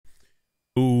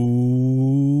Ooh,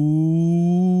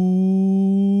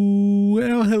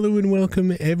 well, hello and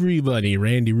welcome everybody.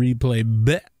 Randy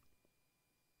Replay,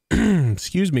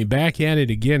 excuse me, back at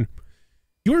it again.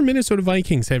 Your Minnesota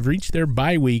Vikings have reached their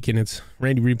bye week, and it's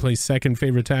Randy Replay's second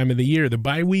favorite time of the year. The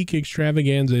bye week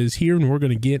extravaganza is here, and we're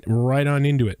going to get right on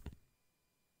into it.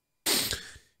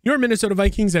 Your Minnesota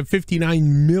Vikings have $59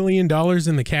 million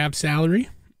in the cap salary.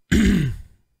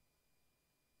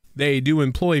 They do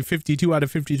employ 52 out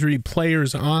of 53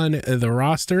 players on the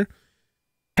roster.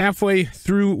 Halfway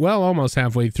through, well, almost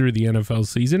halfway through the NFL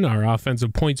season, our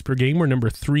offensive points per game were number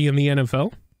 3 in the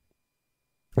NFL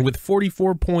with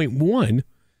 44.1.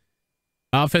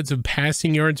 Offensive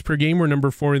passing yards per game were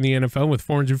number 4 in the NFL with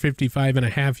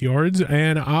 455.5 yards,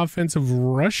 and offensive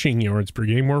rushing yards per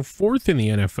game were 4th in the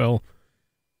NFL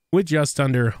with just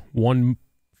under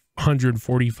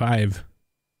 145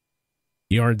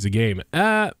 yards a game.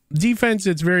 Defense,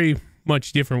 it's very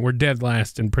much different. We're dead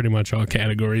last in pretty much all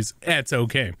categories. That's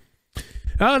okay.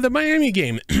 The Miami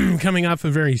game, coming off a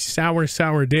very sour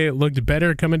day. It looked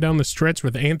better coming down the stretch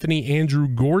with Anthony Andrew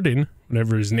Gordon,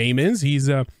 whatever his name is. He's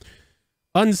a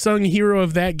unsung hero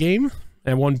of that game.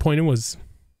 At one point it was,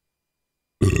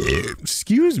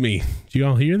 excuse me, did you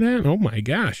all hear that? Oh my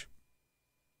gosh.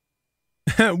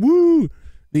 Woo!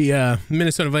 The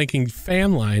Minnesota Vikings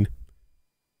fan line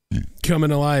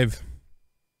coming alive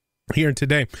here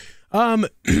today. Yeah,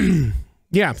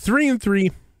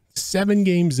 3-3, 7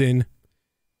 games in,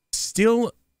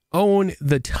 still own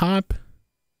the top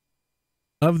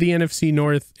of the NFC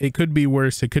North. It could be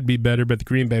worse, it could be better, but the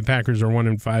Green Bay Packers are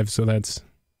 1-5, so that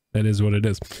is what it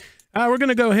is. We're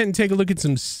gonna go ahead and take a look at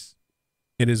some.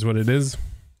 It is what it is.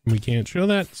 We can't show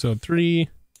that, so 3.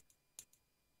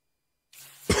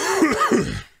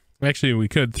 Actually, we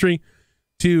could. 3,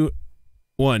 2,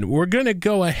 1. We're going to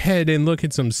go ahead and look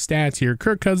at some stats here.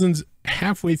 Kirk Cousins,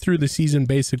 halfway through the season,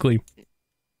 basically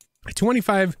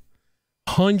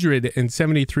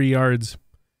 2,573 yards.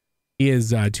 He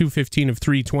is 215 of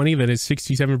 320. That is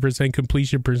 67%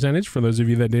 completion percentage. For those of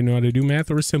you that didn't know how to do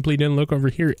math or simply didn't look over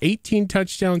here, 18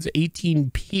 touchdowns,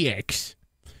 18 picks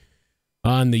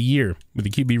on the year with a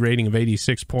QB rating of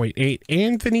 86.8.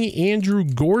 Anthony Andrew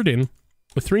Gordon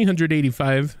with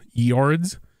 385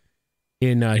 yards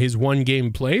in his one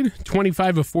game played,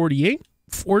 25 of 48,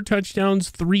 4 touchdowns,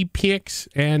 3 picks,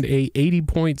 and a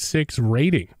 80.6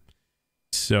 rating.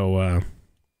 So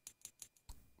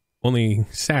only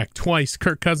sacked twice.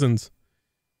 Kirk Cousins,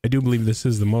 I do believe this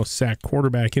is the most sacked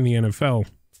quarterback in the NFL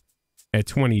at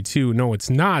 22. No, it's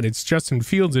not. It's Justin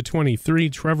Fields at 23.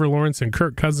 Trevor Lawrence and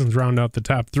Kirk Cousins round out the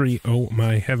top 3. Oh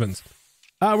my heavens.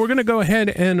 We're going to go ahead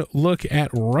and look at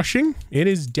rushing. It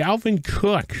is Dalvin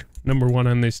Cook, number 1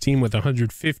 on this team with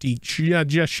 150,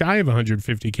 just shy of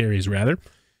 150 carries, rather.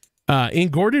 In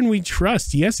Gordon, we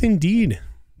trust. Yes, indeed.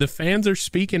 The fans are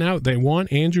speaking out. They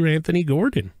want Andrew Anthony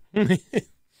Gordon.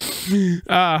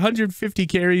 150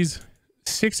 carries,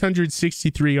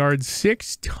 663 yards,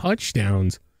 6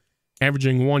 touchdowns,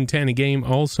 averaging 110 a game.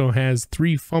 Also has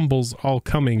 3 fumbles, all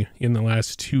coming in the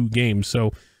last 2 games.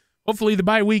 So hopefully the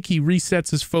bye week he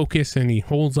resets his focus and he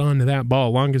holds on to that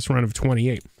ball. Longest run of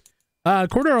 28.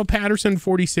 Cordero Patterson,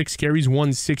 46 carries,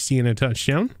 160 and a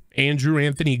touchdown. Andrew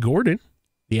Anthony Gordon,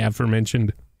 the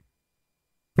aforementioned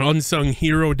unsung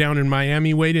hero down in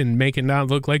Miami way, and make it not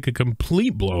look like a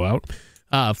complete blowout.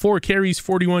 4 carries,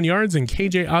 41 yards, and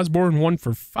KJ Osborne 1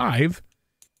 for 5.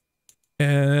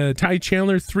 Ty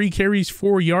Chandler, 3 carries,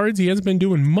 4 yards. He hasn't been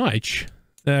doing much.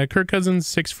 Kirk Cousins,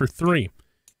 6 for 3.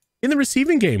 In the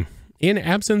receiving game, in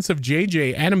absence of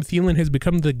JJ, Adam Thielen has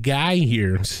become the guy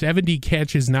here. 70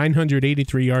 catches,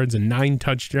 983 yards, and 9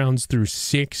 touchdowns through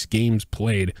 6 games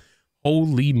played.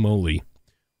 Holy moly.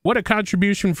 What a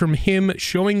contribution from him,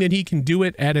 showing that he can do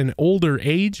it at an older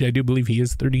age. I do believe he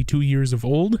is 32 years of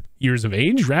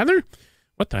age, rather.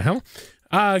 What the hell?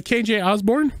 KJ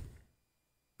Osborne,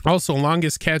 also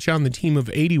longest catch on the team of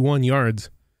 81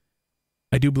 yards.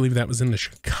 I do believe that was in the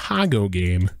Chicago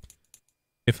game,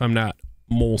 if I'm not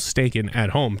mistaken, at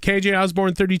home. KJ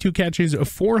Osborne, 32 catches,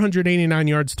 489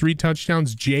 yards, 3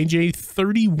 touchdowns. JJ,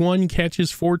 31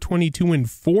 catches, 422, and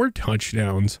 4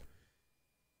 touchdowns.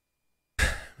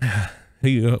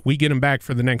 We get him back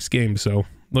for the next game, so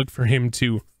look for him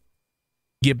to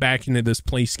get back into this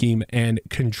play scheme and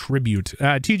contribute.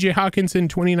 TJ Hawkinson,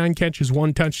 29 catches,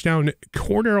 1 touchdown.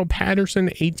 Cordero Patterson,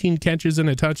 18 catches and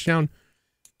a touchdown.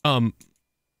 29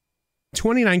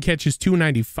 catches,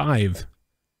 295,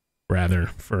 rather,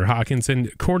 for Hawkinson.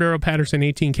 Cordero Patterson,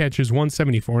 18 catches,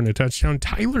 174 and a touchdown.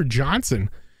 Tyler Johnson,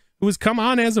 who has come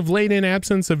on as of late in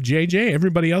absence of JJ.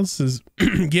 Everybody else is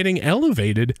getting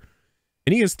elevated.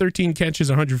 And he has 13 catches,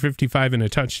 155 and a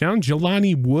touchdown.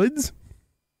 Jelani Woods,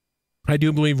 I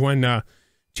do believe when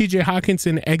TJ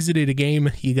Hawkinson exited a game,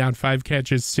 he got 5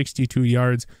 catches, 62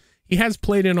 yards. He has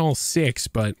played in all 6,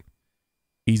 but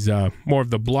he's more of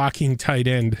the blocking tight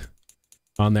end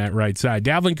on that right side.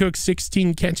 Dalvin Cook,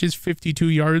 16 catches, 52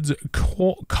 yards.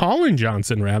 Colin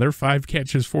Johnson, 5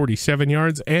 catches, 47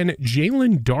 yards. And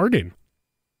Jalen Darden,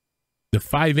 the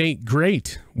 5'8"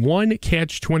 great, 1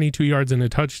 catch, 22 yards and a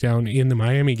touchdown in the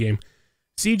Miami game.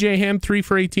 CJ Ham, 3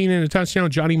 for 18 and a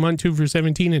touchdown. Johnny Munt, 2 for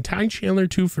 17. And Ty Chandler,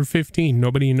 2 for 15.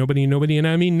 Nobody, and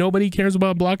I mean nobody cares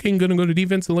about blocking. Going to go to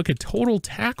defense and look at total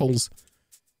tackles.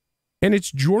 And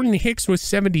it's Jordan Hicks with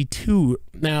 72.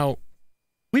 Now,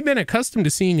 we've been accustomed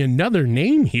to seeing another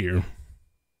name here.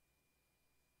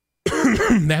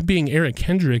 That being Eric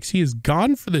Kendricks. He is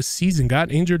gone for the season,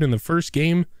 got injured in the first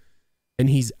game, and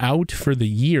he's out for the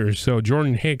year. So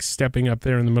Jordan Hicks stepping up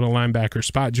there in the middle linebacker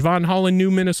spot. Javon Holland,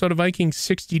 new Minnesota Vikings,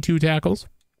 62 tackles.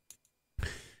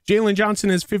 Jalen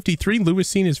Johnson is 53. Lewis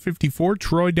Seen is 54.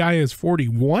 Troy Dye is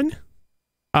 41.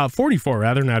 44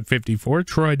 rather, not 54.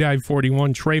 Troy Dye,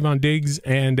 41. Trayvon Diggs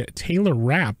and Taylor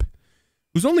Rapp,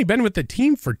 who's only been with the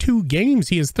team for 2 games.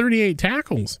 He has 38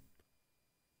 tackles.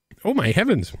 Oh my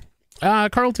heavens.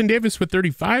 Carlton Davis with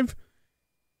 35.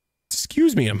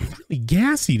 Excuse me, I'm really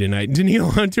gassy tonight.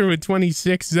 Daniil Hunter with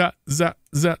 26.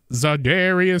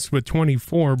 Zadarius with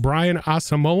 24. Brian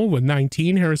Asamoah with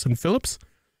 19. Harrison Phillips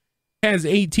has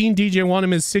 18. DJ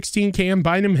Wanham has 16. Cam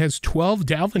Bynum has 12.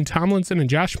 Dalvin Tomlinson and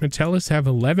Josh Metellus have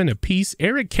 11 apiece.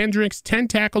 Eric Kendricks, 10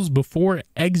 tackles before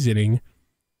exiting.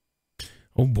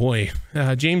 Oh boy.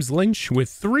 James Lynch with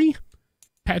 3.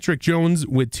 Patrick Jones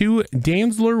with 2.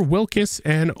 Danzler, Wilkes,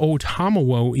 and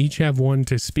Otamawo each have 1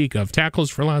 to speak of.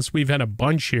 Tackles for loss, we've had a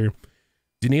bunch here.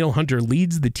 Daniil Hunter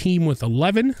leads the team with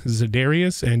 11.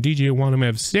 Zadarius and DJ Wanham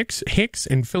have 6. Hicks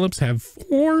and Phillips have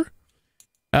 4.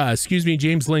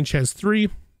 James Lynch has 3.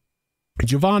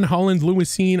 Javon Holland, Lewis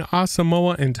Seen,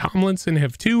 Asamoah, and Tomlinson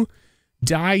have 2.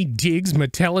 Dye, Diggs,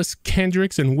 Metellus,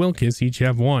 Kendricks, and Wilkes each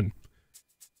have 1.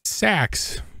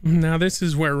 Sacks. Now this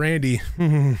is where Randy,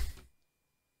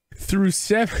 through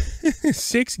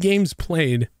 6 games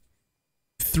played,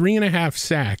 3.5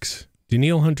 sacks.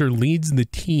 Daniil Hunter leads the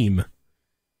team.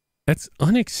 That's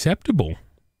unacceptable.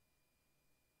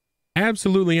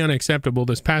 Absolutely unacceptable.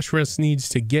 This pass rush needs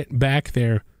to get back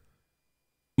there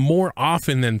more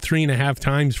often than 3.5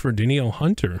 times for Daniil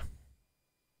Hunter.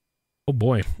 Oh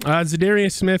boy.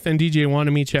 Zadarius Smith and DJ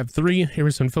Wanham each have 3.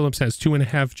 Harrison Phillips has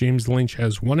 2.5. James Lynch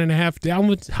has 1.5.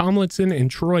 Dalvin Tomlinson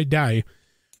and Troy Dye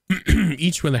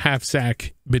each with a half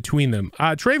sack between them.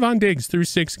 Trayvon Diggs, through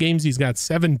 6 games, he's got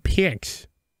 7 picks.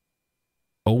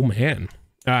 Oh man.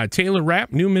 Taylor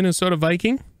Rapp, new Minnesota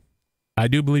Viking. I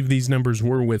do believe these numbers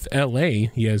were with LA.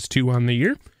 He has 2 on the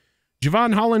year.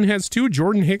 Javon Holland has 2.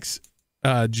 Jordan Hicks,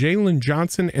 Jalen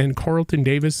Johnson, and Carlton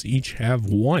Davis each have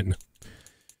 1.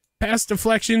 Pass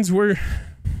deflections, we're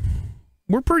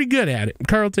pretty good at it.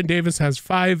 Carlton Davis has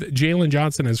 5. Jalen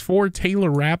Johnson has 4.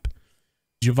 Taylor Rapp,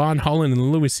 Javon Holland,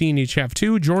 and Lewis Seen each have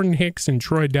 2. Jordan Hicks and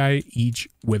Troy Dye each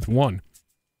with 1.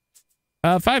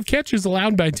 5 catches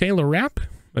allowed by Taylor Rapp.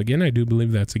 Again, I do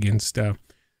believe that's against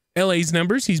LA's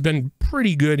numbers. He's been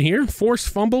pretty good here. Forced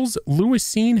fumbles, Lewis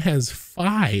Seen has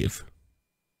 5.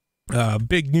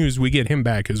 Big news, we get him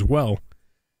back as well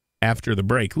after the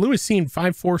break. Lewis Seen,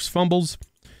 5 forced fumbles.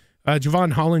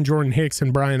 Javon Holland, Jordan Hicks,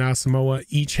 and Brian Asamoah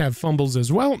each have fumbles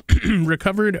as well.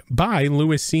 Recovered by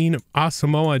Lewis Seen,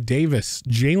 Asamoah, Davis,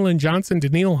 Jalen Johnson,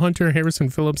 Daniil Hunter, Harrison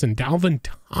Phillips, and Dalvin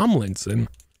Tomlinson.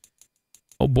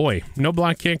 Oh boy, no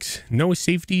block kicks, no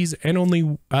safeties, and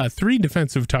only 3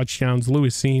 defensive touchdowns.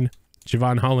 Lewis Seen,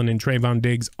 Javon Holland, and Trayvon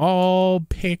Diggs all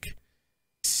pick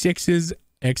 6s,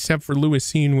 except for Lewis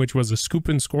Seen, which was a scoop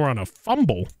and score on a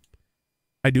fumble,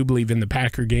 I do believe, in the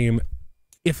Packer game,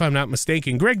 if I'm not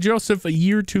mistaken. Greg Joseph, a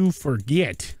year to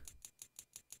forget.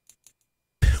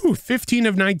 15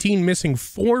 of 19, missing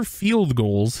 4 field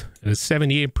goals at a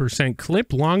 78%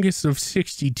 clip, longest of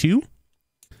 62.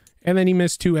 And then he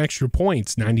missed 2 extra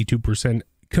points, 92%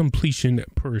 completion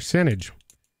percentage.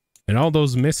 And all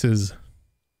those misses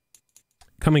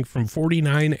coming from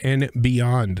 49 and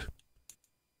beyond.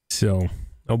 So,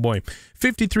 oh boy.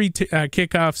 53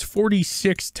 kickoffs,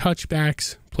 46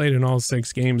 touchbacks, played in all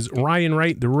 6 games. Ryan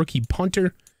Wright, the rookie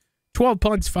punter, 12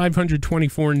 punts,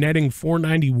 524, netting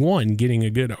 491, getting a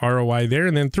good ROI there.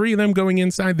 And then 3 of them going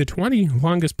inside the 20,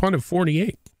 longest punt of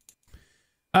 48.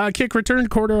 Kick return,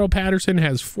 Cordero Patterson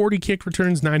has 40 kick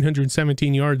returns,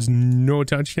 917 yards, no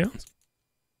touchdowns.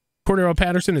 Cordero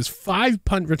Patterson has 5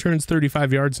 punt returns,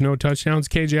 35 yards, no touchdowns.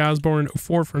 KJ Osborne,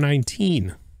 4 for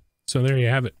 19. So there you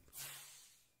have it.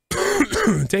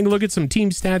 Take a look at some team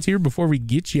stats here before we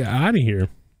get you out of here.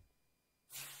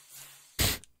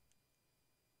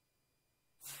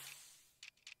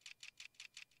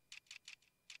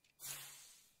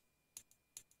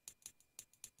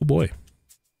 Oh boy. All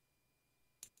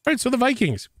right, so the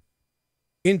Vikings.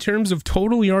 In terms of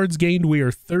total yards gained, we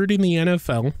are third in the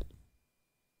NFL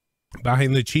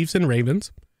behind the Chiefs and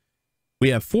Ravens. We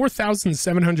have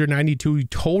 4,792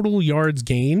 total yards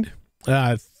gained,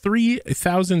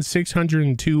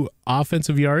 3,602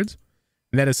 offensive yards.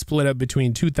 And that is split up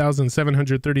between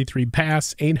 2,733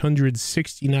 pass,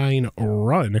 869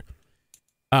 run.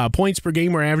 Points per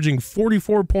game, we're averaging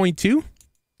 44.2.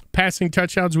 Passing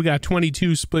touchdowns, we got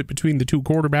 22 split between the two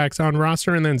quarterbacks on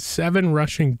roster, and then 7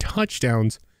 rushing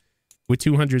touchdowns with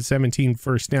 217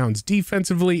 first downs.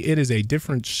 Defensively, it is a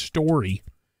different story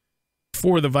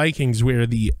for the Vikings. We're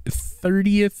the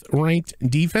 30th ranked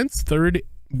defense, third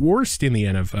worst in the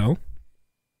NFL.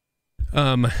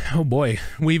 Oh boy,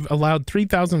 we've allowed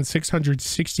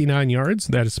 3,669 yards.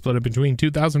 That is split up between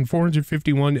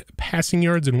 2,451 passing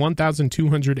yards and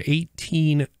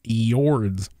 1,218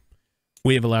 yards.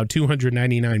 We have allowed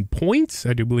 299 points.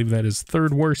 I do believe that is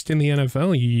third worst in the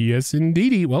NFL. Yes,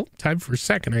 indeedy. Well, tied for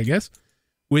second, I guess,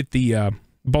 with the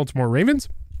Baltimore Ravens.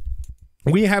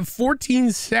 We have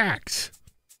 14 sacks.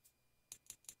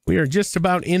 We are just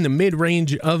about in the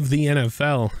mid-range of the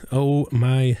NFL. Oh,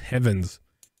 my heavens.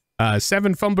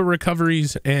 7 fumble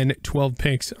recoveries and 12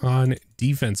 picks on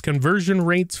defense. Conversion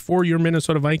rates for your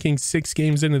Minnesota Vikings 6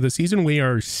 games into the season. We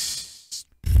are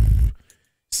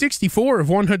 64 of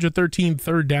 113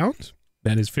 third downs.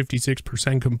 That is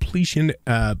 56% completion,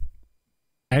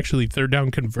 actually third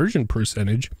down conversion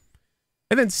percentage.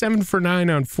 And then 7 for 9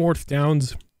 on fourth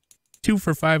downs, 2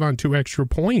 for 5 on 2 extra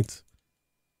points.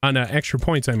 On extra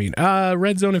points, I mean.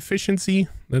 Red zone efficiency.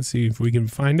 Let's see if we can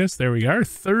find us. There we are.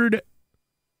 Third.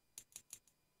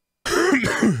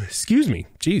 Excuse me.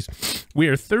 Jeez. We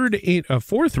are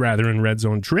fourth rather in red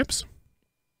zone trips.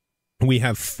 We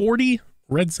have 40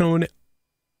 red zone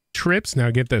trips.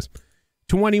 Now get this,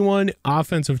 21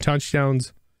 offensive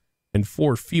touchdowns and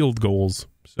 4 field goals.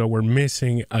 So we're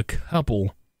missing a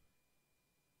couple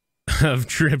of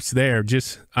trips there,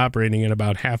 just operating at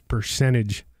about half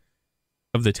percentage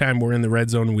of the time we're in the red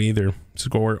zone. We either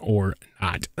score or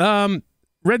not.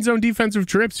 Red zone defensive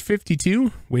trips,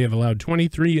 52. We have allowed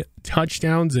 23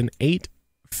 touchdowns and 8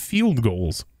 field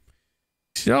goals.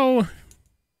 So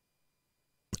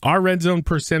our red zone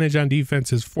percentage on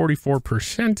defense is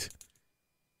 44%.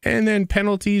 And then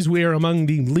penalties, we are among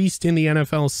the least in the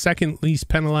NFL, second least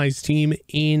penalized team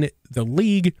in the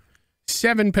league.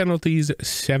 7 penalties,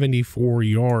 74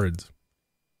 yards.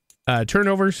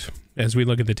 Turnovers, as we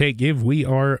look at the take give, we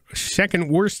are second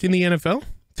worst in the NFL,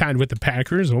 tied with the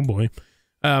Packers. Oh boy.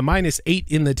 -8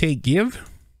 in the take give.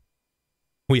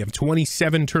 We have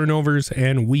 27 turnovers,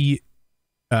 and we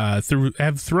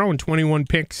have thrown 21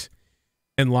 picks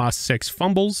and lost 6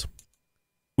 fumbles.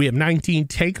 We have 19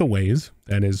 takeaways.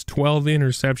 That is 12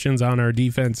 interceptions on our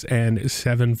defense and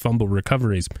 7 fumble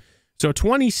recoveries. So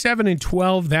 27 and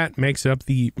 12, that makes up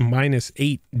the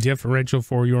 -8 differential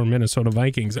for your Minnesota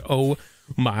Vikings. Oh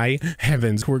my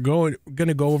heavens. We're going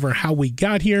to go over how we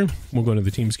got here. We'll go to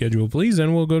the team schedule, please,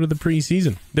 and we'll go to the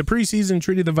preseason. The preseason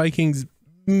treated the Vikings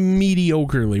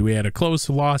mediocrely. We had a close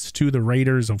loss to the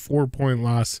Raiders, a 4-point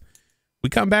loss. We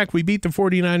come back, we beat the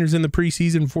 49ers in the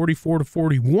preseason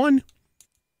 44-41.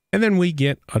 And then we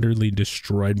get utterly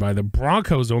destroyed by the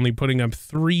Broncos, only putting up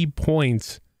 3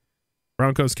 points.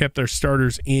 Broncos kept their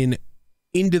starters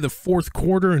into the fourth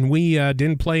quarter, and we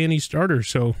didn't play any starters.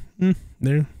 So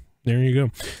there you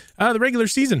go. The regular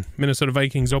season, Minnesota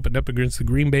Vikings opened up against the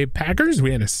Green Bay Packers.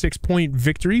 We had a 6-point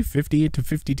victory,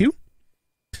 58-52.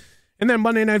 And then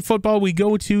Monday Night Football, we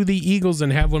go to the Eagles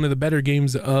and have one of the better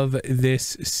games of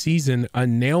this season, a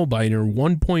nail-biter,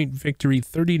 1-point victory,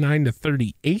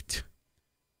 39-38.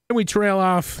 And we trail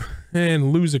off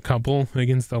and lose a couple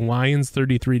against the Lions,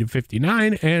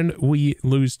 33-59, and we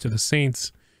lose to the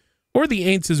Saints, or the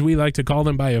Aints as we like to call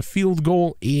them, by a field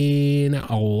goal in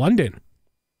London.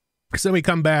 So we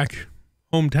come back,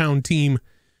 hometown team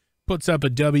puts up a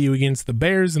W against the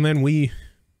Bears, and then we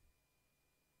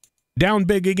down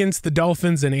big against the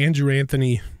Dolphins, and Andrew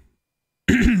Anthony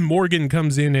Morgan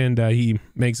comes in and he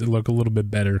makes it look a little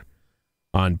bit better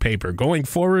on paper. Going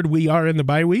forward, we are in the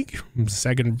bye week.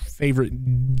 Second favorite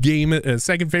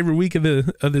week of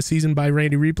the season by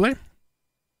Randy Replay.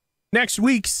 Next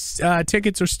week's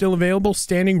tickets are still available.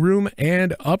 Standing room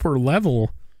and upper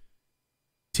level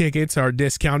tickets are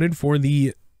discounted for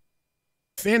the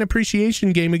fan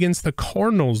appreciation game against the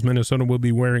Cardinals. Minnesota will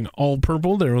be wearing all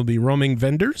purple. There will be roaming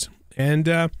vendors, and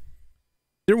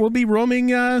there's there will be roaming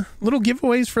little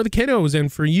giveaways for the kiddos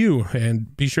and for you.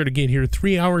 And be sure to get here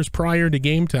 3 hours prior to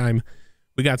game time.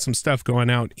 We got some stuff going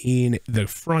out in the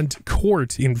front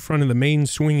court in front of the main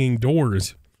swinging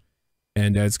doors.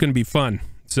 And it's going to be fun.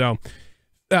 So,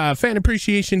 Fan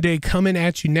Appreciation Day coming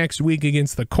at you next week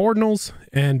against the Cardinals.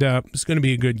 And it's going to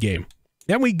be a good game.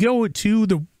 Then we go to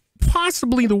the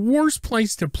possibly the worst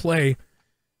place to play,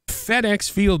 FedEx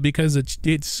Field, because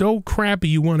it's so crappy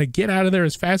you want to get out of there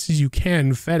as fast as you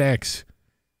can. FedEx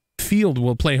Field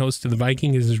will play host to the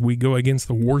Vikings as we go against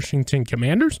the Washington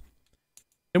Commanders.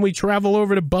 Then we travel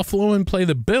over to Buffalo and play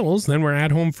the Bills. Then we're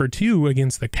at home for 2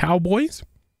 against the Cowboys.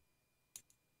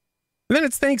 And then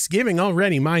it's Thanksgiving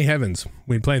already. My heavens.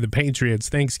 We play the Patriots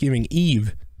Thanksgiving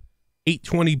Eve.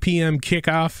 8:20 p.m.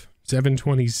 kickoff.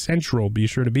 7:20 Central. Be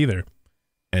sure to be there.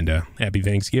 And happy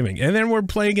Thanksgiving. And then we're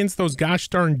playing against those gosh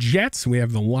darn Jets. We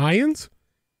have the Lions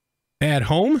at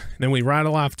home. Then we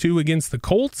rattle off 2 against the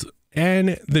Colts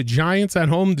and the Giants at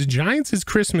home. The Giants is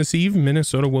Christmas Eve.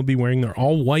 Minnesota will be wearing their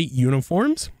all-white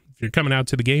uniforms. If you're coming out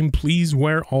to the game, please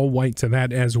wear all white to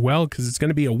that as well, because it's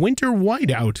going to be a winter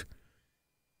whiteout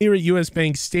here at US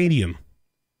Bank Stadium.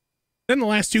 Then the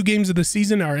last 2 games of the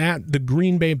season are at the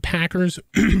Green Bay Packers.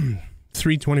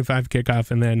 3:25 kickoff,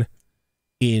 and then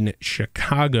in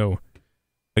Chicago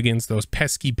against those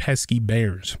pesky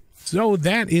Bears. So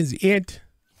that is it.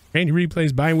 Randy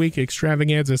Replays bye week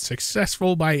extravaganza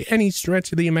successful by any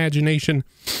stretch of the imagination.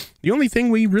 The only thing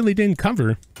we really didn't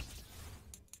cover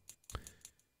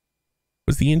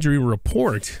was the injury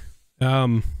report.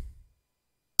 Never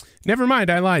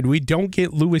mind, I lied. We don't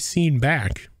get Lewis Seen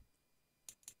back.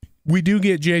 We do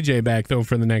get JJ back, though,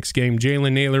 for the next game.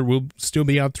 Jalen Naylor will still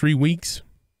be out 3 weeks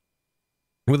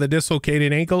with a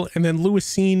dislocated ankle, and then Lewis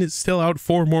Seen is still out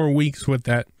 4 more weeks with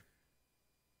that,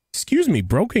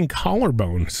 broken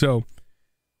collarbone. So,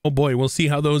 oh boy, we'll see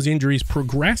how those injuries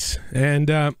progress. And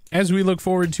as we look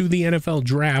forward to the NFL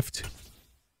draft,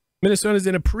 Minnesota's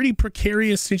in a pretty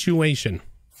precarious situation.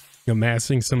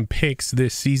 Amassing some picks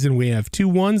this season. We have 2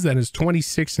 ones. That is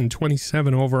 26 and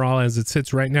 27 overall as it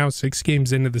sits right now, 6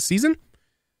 games into the season.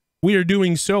 We are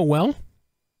doing so well,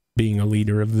 being a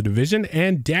leader of the division,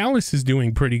 and Dallas is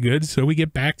doing pretty good, so we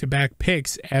get back-to-back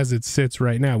picks as it sits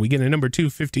right now. We get a number 2,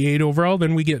 58 overall,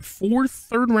 then we get 4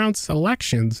 third-round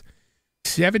selections,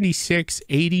 76,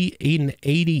 80, and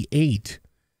 88,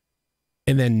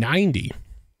 and then 90.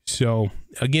 So,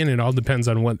 again, it all depends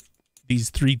on what these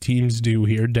 3 teams do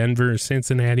here: Denver,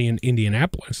 Cincinnati, and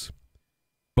Indianapolis.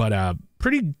 But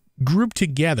pretty grouped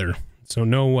together, so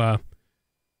no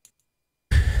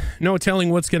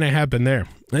telling what's going to happen there.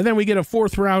 And then we get a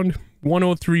 4th round,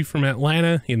 103 from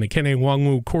Atlanta in the Kene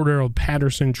Nwangwu Cordero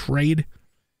Patterson trade.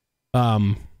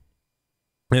 And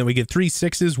we get 3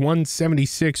 6s,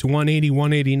 176, 180,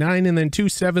 189, and then 2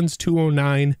 7s,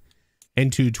 209.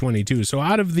 And 222. So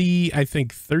out of the, I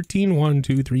think, 13, 1,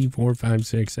 2, 3, 4, 5,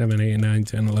 6, 7, 8, 9,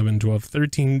 10, 11, 12,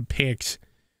 13 picks,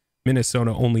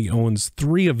 Minnesota only owns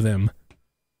 3 of them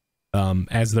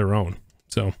as their own.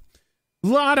 So a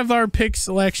lot of our pick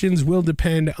selections will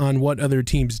depend on what other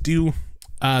teams do.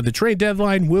 The trade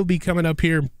deadline will be coming up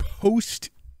here post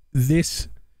this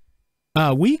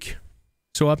week.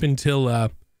 So up until, I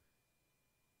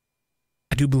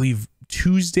do believe,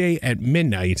 Tuesday at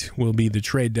midnight will be the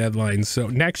trade deadline. So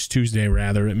next Tuesday,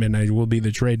 rather, at midnight will be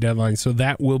the trade deadline. So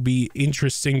that will be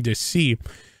interesting to see.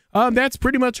 That's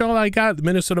pretty much all I got. The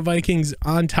Minnesota Vikings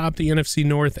on top of the NFC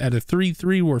North at a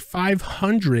 3-3. We're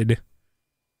 500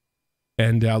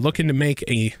 and looking to make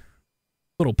a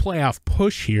little playoff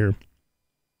push here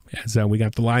as we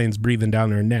got the Lions breathing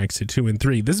down their necks at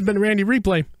 2-3. This has been Randy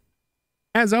Replay.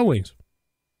 As always,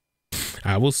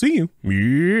 I will see you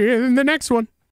in the next one.